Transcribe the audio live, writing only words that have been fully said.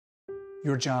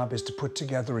Your job is to put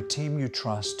together a team you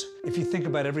trust. If you think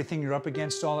about everything you're up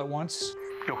against all at once,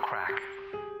 you'll crack.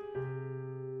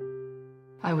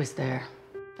 I was there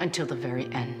until the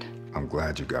very end. I'm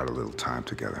glad you got a little time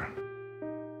together.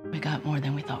 We got more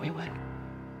than we thought we would.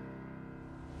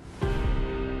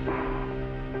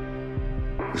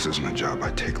 This isn't a job I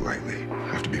take lightly. I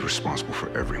have to be responsible for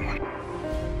everyone.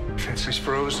 If he's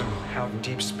frozen out in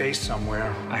deep space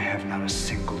somewhere, I have not a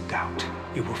single doubt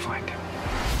you will find him.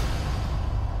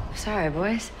 Sorry,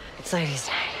 boys. It's ladies'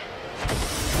 night.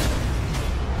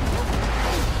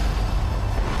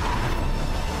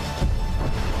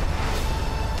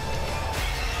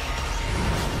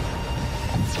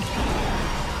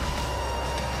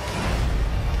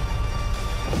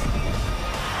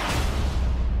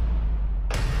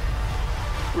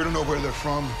 We don't know where they're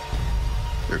from.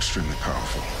 They're extremely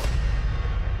powerful.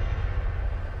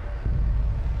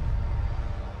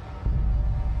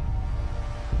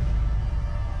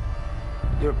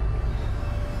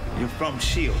 You're from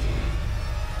S.H.I.E.L.D.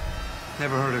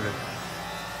 Never heard of it.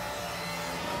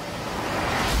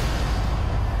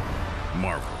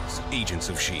 Marvel's Agents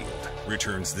of S.H.I.E.L.D.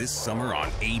 returns this summer on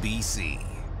ABC.